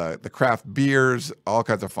 the craft beers, all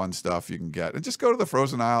kinds of fun stuff you can get. And just go to the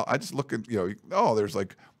frozen aisle. I just look at, there's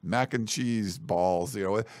like mac and cheese balls,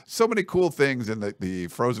 so many cool things in the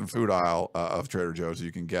frozen food aisle of Trader Joe's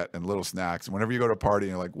you can get, and little snacks. And whenever you go to a party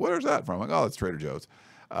and you're like, where's that from? I'm like, oh, it's Trader Joe's.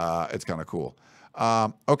 It's kind of cool.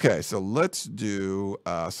 Okay, so let's do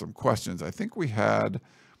some questions. I think we had a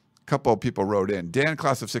couple of people wrote in. Dan,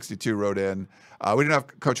 class of 62, wrote in. We didn't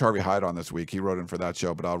have Coach Harvey Hyde on this week. He wrote in for that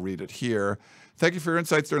show, but I'll read it here. Thank you for your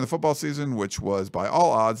insights during the football season, which was by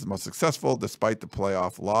all odds the most successful despite the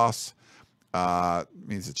playoff loss.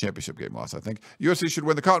 Means the championship game loss, I think. USC should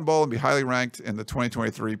win the Cotton Bowl and be highly ranked in the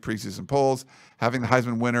 2023 preseason polls. Having the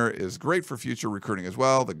Heisman winner is great for future recruiting as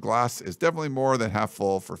well. The glass is definitely more than half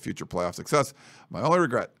full for future playoff success. My only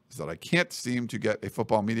regret is that I can't seem to get a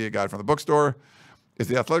football media guide from the bookstore. Is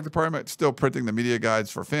the athletic department still printing the media guides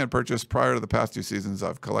for fan purchase? Prior to the past 2 seasons,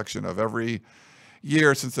 I've collection of every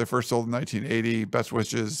year since they first sold in 1980. Best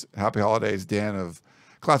wishes. Happy holidays, Dan of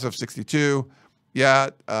class of 62. Yeah,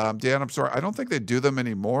 Dan, I'm sorry. I don't think they do them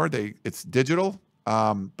anymore. It's digital.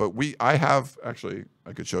 But I have, actually,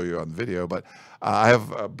 I could show you on the video, but I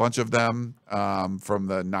have a bunch of them from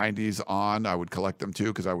the 90s on. I would collect them too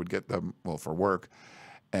because I would get them, for work.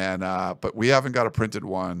 And but we haven't got a printed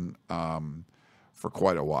one for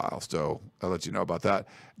quite a while. So I'll let you know about that.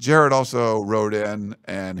 Jared also wrote in,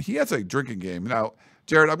 and he has a drinking game. Now,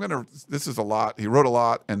 Jared, this is a lot. He wrote a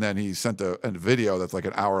lot, and then he sent a video that's like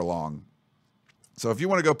an hour long. So if you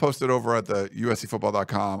want to go post it over at the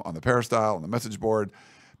USCfootball.com on the Peristyle, on the message board,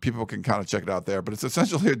 people can kind of check it out there. But it's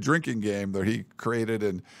essentially a drinking game that he created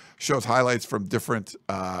and shows highlights from different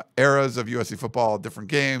eras of USC football, different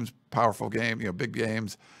games, powerful game, big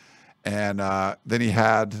games. And then he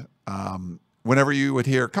had, whenever you would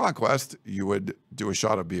hear Conquest, you would do a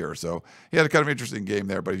shot of beer. So he had a kind of interesting game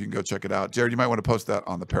there, but you can go check it out. Jared, you might want to post that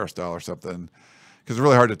on the Peristyle or something, because it's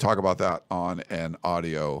really hard to talk about that on an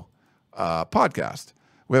audio podcast.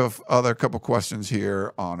 We have other couple questions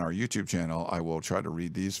here on our YouTube channel. I will try to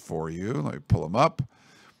read these for you. Let me pull them up.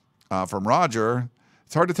 From Roger,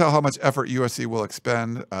 it's hard to tell how much effort USC will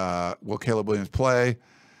expend. Will Caleb Williams play?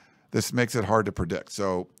 This makes it hard to predict.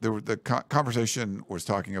 So the conversation was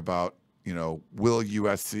talking about will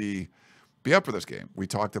USC be up for this game? We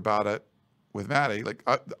talked about it with Maddy. Like,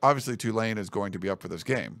 obviously Tulane is going to be up for this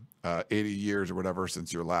game, 80 years or whatever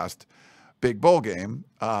since your last big bowl game.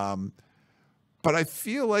 But I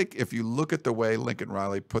feel like if you look at the way Lincoln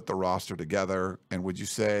Riley put the roster together, and would you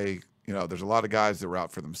say, there's a lot of guys that were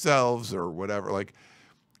out for themselves or whatever. Like,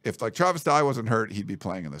 if like Travis Dye wasn't hurt, he'd be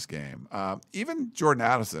playing in this game. Even Jordan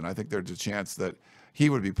Addison, I think there's a chance that he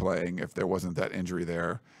would be playing if there wasn't that injury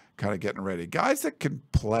there, kind of getting ready. Guys that can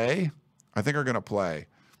play, I think are going to play.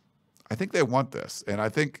 I think they want this. And I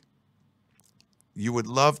think you would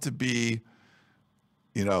love to be,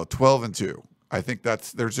 12-2. I think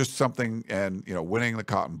there's just something, and, winning the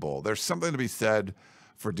Cotton Bowl. There's something to be said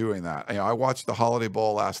for doing that. I watched the Holiday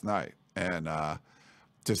Bowl last night, and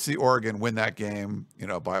to see Oregon win that game,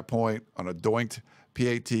 by a point on a doinked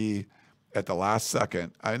PAT at the last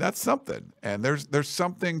second, I mean, that's something. And there's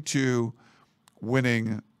something to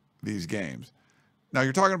winning these games. Now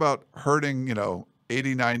you're talking about hurting,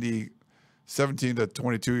 80, 90, 17 to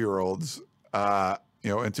 22-year-olds,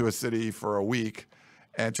 into a city for a week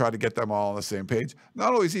and try to get them all on the same page.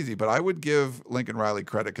 Not always easy, but I would give Lincoln Riley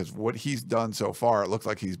credit because what he's done so far, it looks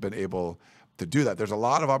like he's been able to do that. There's a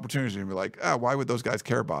lot of opportunities to be like, why would those guys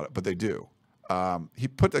care about it? But they do. He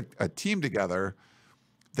put a team together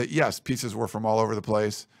that, yes, pieces were from all over the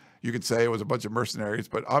place. You could say it was a bunch of mercenaries,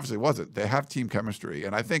 but obviously it wasn't. They have team chemistry.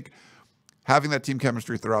 And I think having that team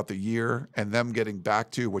chemistry throughout the year and them getting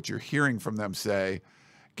back to what you're hearing from them say,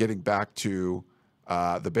 getting back to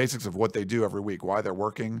the basics of what they do every week, why they're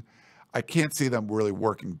working, I can't see them really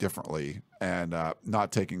working differently and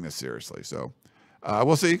not taking this seriously. So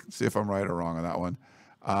we'll see if I'm right or wrong on that one.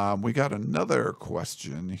 We got another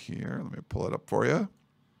question here. Let me pull it up for you.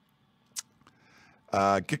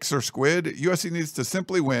 Gixer Squid, USC needs to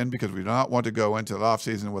simply win because we do not want to go into the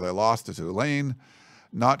offseason with a loss to Tulane.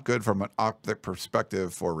 Not good from an optic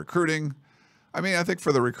perspective for recruiting. I mean, I think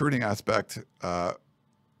for the recruiting aspect,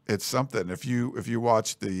 it's something. If you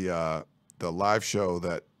watch the live show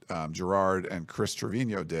that Gerard and Chris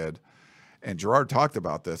Trevino did, and Gerard talked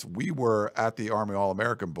about this, we were at the Army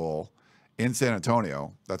All-American Bowl in San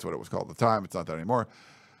Antonio. That's what it was called at the time. It's not that anymore.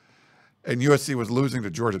 And USC was losing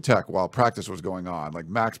to Georgia Tech while practice was going on. Like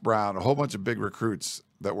Max Brown, a whole bunch of big recruits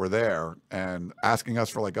that were there and asking us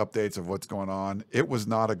for like updates of what's going on. It was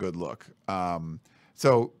not a good look.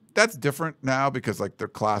 So that's different now because like their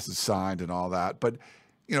class is signed and all that. But,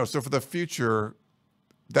 so for the future,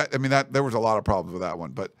 there was a lot of problems with that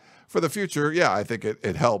one. But for the future, yeah, I think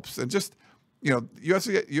it helps. And just,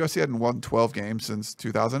 USC hadn't won 12 games since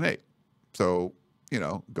 2008. So,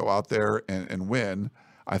 go out there and win.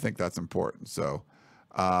 I think that's important. So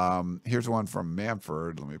here's one from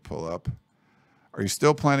Manford. Let me pull up. Are you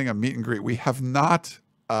still planning a meet and greet? We have not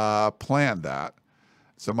planned that.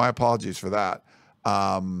 So my apologies for that.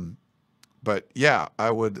 But yeah,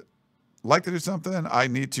 I would like to do something. I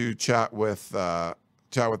need to chat with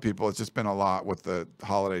people. It's just been a lot with the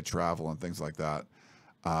holiday travel and things like that.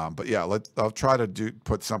 But yeah, I'll try to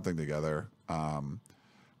put something together.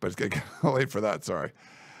 But it's getting late for that. Sorry.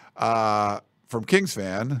 From Kings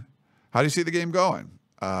fan, how do you see the game going?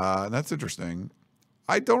 And that's interesting.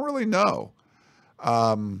 I don't really know.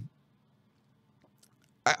 I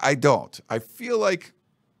don't. I feel like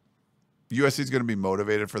USC is going to be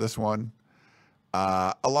motivated for this one.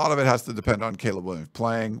 A lot of it has to depend on Caleb Williams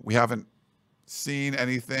playing. We haven't seen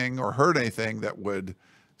anything or heard anything that would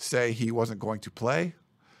say he wasn't going to play.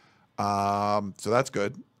 So that's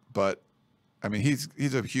good. But, I mean,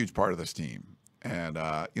 he's a huge part of this team. And,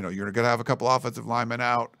 you're going to have a couple offensive linemen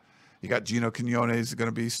out. You got Gino Quinones going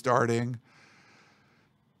to be starting.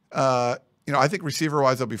 I think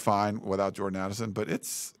receiver-wise, they'll be fine without Jordan Addison. But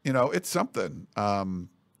it's something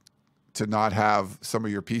to not have some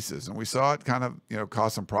of your pieces. And we saw it kind of,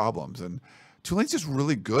 cause some problems. And Tulane's just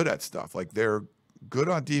really good at stuff. Like, they're good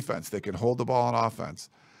on defense. They can hold the ball on offense.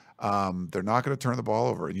 They're not going to turn the ball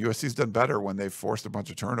over. And USC's done better when they've forced a bunch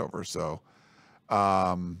of turnovers. So,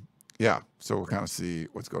 yeah, so we'll kind of see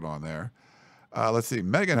what's going on there. Let's see.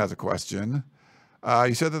 Megan has a question.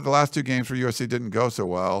 You said that the last two games for USC didn't go so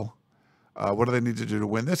well. What do they need to do to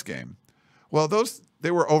win this game? Well, they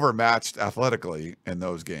were overmatched athletically in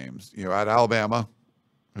those games. At Alabama,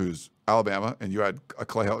 who's Alabama, and you had a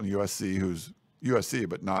Clay Helton USC, who's USC,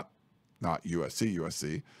 but not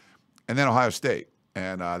USC, and then Ohio State.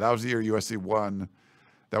 And that was the year USC won.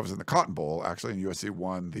 That was in the Cotton Bowl, actually, and USC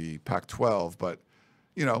won the Pac-12. But,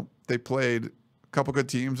 they played a couple good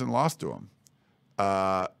teams and lost to them.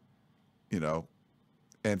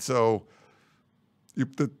 And so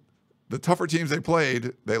the the tougher teams they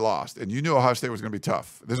played, they lost. And you knew Ohio State was going to be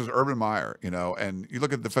tough. This was Urban Meyer, and you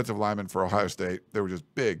look at the defensive linemen for Ohio State, they were just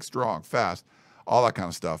big, strong, fast, all that kind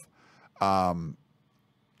of stuff. And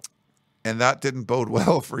that didn't bode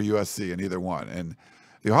well for USC in either one. And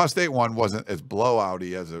the Ohio State one wasn't as blowout-y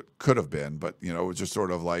as it could have been, but, it was just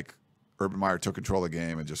sort of like Urban Meyer took control of the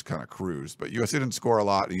game and just kind of cruised. But USC didn't score a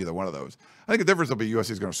lot in either one of those. I think the difference will be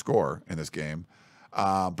USC is going to score in this game.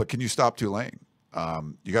 But can you stop Tulane?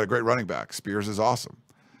 You got a great running back. Spears is awesome.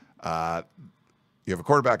 You have a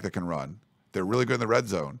quarterback that can run. They're really good in the red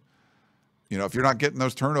zone. If you're not getting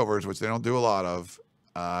those turnovers, which they don't do a lot of,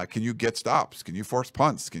 can you get stops? Can you force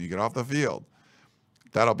punts? Can you get off the field?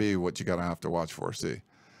 That'll be what you're going to have to watch for, see.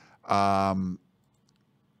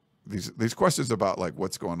 These questions about like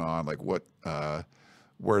what's going on, like what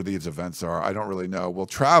where these events are, I don't really know. Will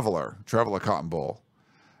Traveler Cotton Bowl?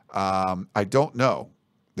 I don't know.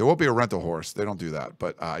 There won't be a rental horse. They don't do that.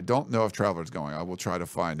 But I don't know if Traveler's going. I will try to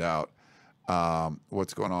find out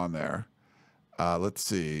what's going on there. Let's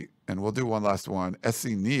see. And we'll do one last one.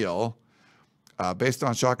 SC Neal, based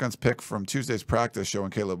on Shotgun's pick from Tuesday's practice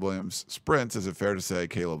showing Caleb Williams sprints, is it fair to say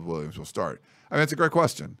Caleb Williams will start? I mean, it's a great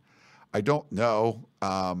question. I don't know.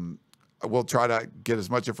 We'll try to get as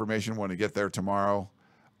much information when we get there tomorrow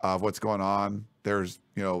of what's going on. There's,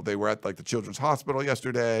 they were at like the Children's Hospital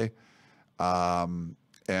yesterday.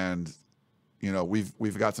 And,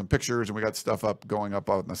 we've got some pictures and we got stuff going up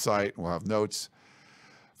on the site. We'll have notes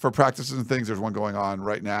for practices and things. There's one going on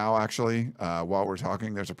right now, actually. While we're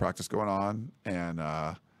talking, there's a practice going on. And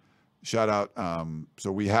shout out.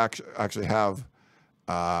 So we actually have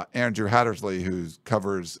Andrew Hattersley, who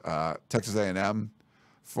covers Texas A&M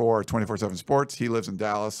for 24/7 Sports. He lives in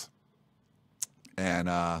Dallas,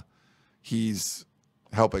 and he's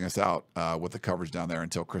helping us out with the coverage down there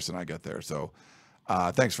until Chris and I get there. So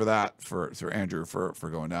thanks for that, for Andrew for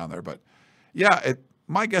going down there. But yeah,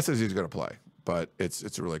 my guess is he's going to play, but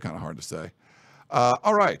it's really kind of hard to say.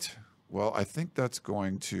 All right. Well, I think that's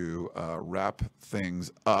going to wrap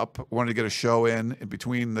things up. Wanted to get a show in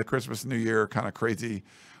between the Christmas and New Year kind of crazy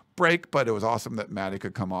break, but it was awesome that Maddy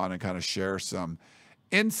could come on and kind of share some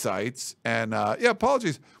insights. And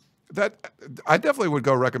apologies. That I definitely would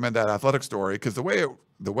go recommend that athletic story, because the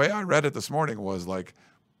way I read it this morning was like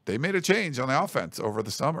they made a change on the offense over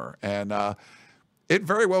the summer, and it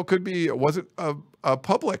very well could be. It wasn't a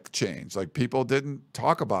public change. Like people didn't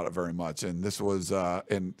talk about it very much, and this was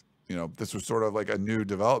this was sort of like a new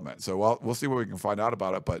development. So we'll see what we can find out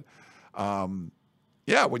about it. But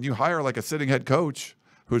when you hire like a sitting head coach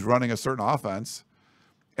who's running a certain offense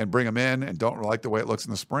and bring them in and don't like the way it looks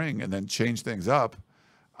in the spring and then change things up,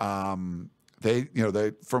 they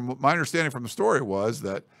from my understanding from the story was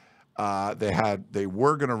that they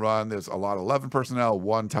were going to run. There's a lot of 11 personnel,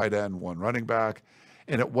 one tight end, one running back.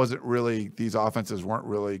 And it wasn't really, these offenses weren't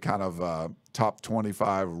really kind of top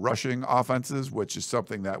 25 rushing offenses, which is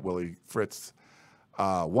something that Willie Fritz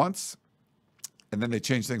wants. And then they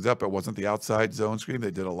changed things up. It wasn't the outside zone scheme. They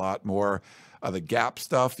did a lot more of the gap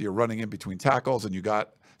stuff. You're running in between tackles, and you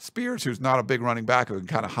got Spears, who's not a big running back, who can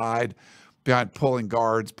kind of hide behind pulling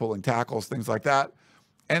guards, pulling tackles, things like that.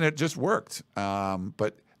 And it just worked.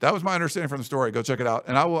 But that was my understanding from the story. Go check it out.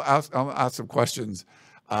 And I'll ask some questions.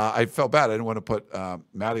 I felt bad. I didn't want to put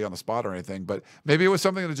Maddy on the spot or anything, but maybe it was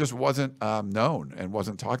something that just wasn't known and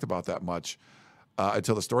wasn't talked about that much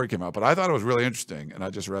until the story came out. But I thought it was really interesting, and I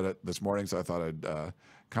just read it this morning, so I thought I'd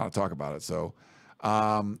kind of talk about it. So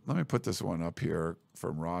let me put this one up here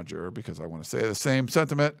from Roger, because I want to say the same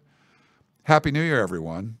sentiment. Happy New Year,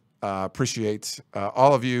 everyone. Appreciate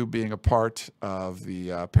all of you being a part of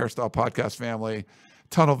the Peristyle Podcast family,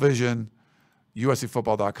 Tunnel Vision,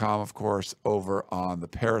 USCfootball.com, of course, over on the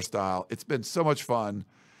Peristyle. It's been so much fun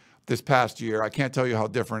this past year. I can't tell you how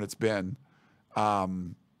different it's been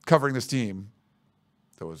covering this team.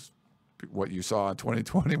 That was what you saw in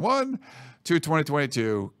 2021 to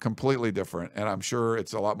 2022, completely different. And I'm sure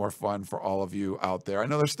it's a lot more fun for all of you out there. I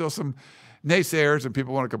know there's still some naysayers and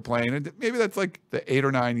people want to complain. And maybe that's like the 8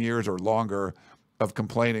 or 9 years or longer of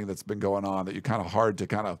complaining that's been going on, that you kind of hard to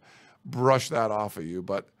kind of brush that off of you.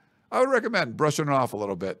 But I would recommend brushing it off a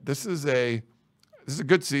little bit. This is a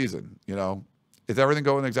good season. Is everything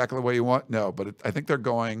going exactly the way you want? No, but I think they're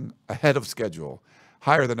going ahead of schedule,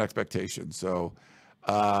 higher than expectations. So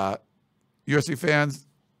USC fans,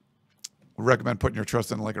 would recommend putting your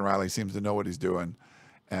trust in Lincoln Riley. He seems to know what he's doing.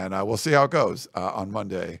 And we'll see how it goes on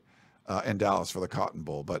Monday in Dallas for the Cotton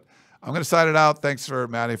Bowl. But I'm going to sign it out. Thanks for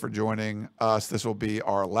Maddy for joining us. This will be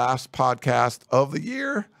our last podcast of the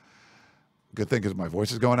year. Good thing because my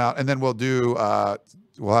voice is going out. And then we'll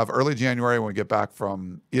have early January when we get back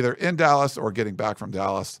from either in Dallas or getting back from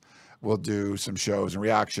Dallas. we'll do some shows and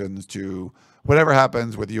reactions to whatever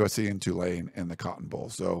happens with USC and Tulane in the Cotton Bowl.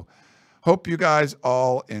 So hope you guys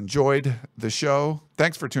all enjoyed the show.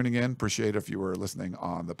 Thanks for tuning in. Appreciate it if you were listening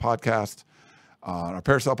on the podcast, on our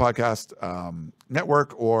Peristyle Podcast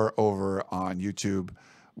network, or over on YouTube,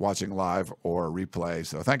 watching live or replay.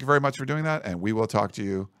 So thank you very much for doing that, and we will talk to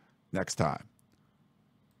you next time.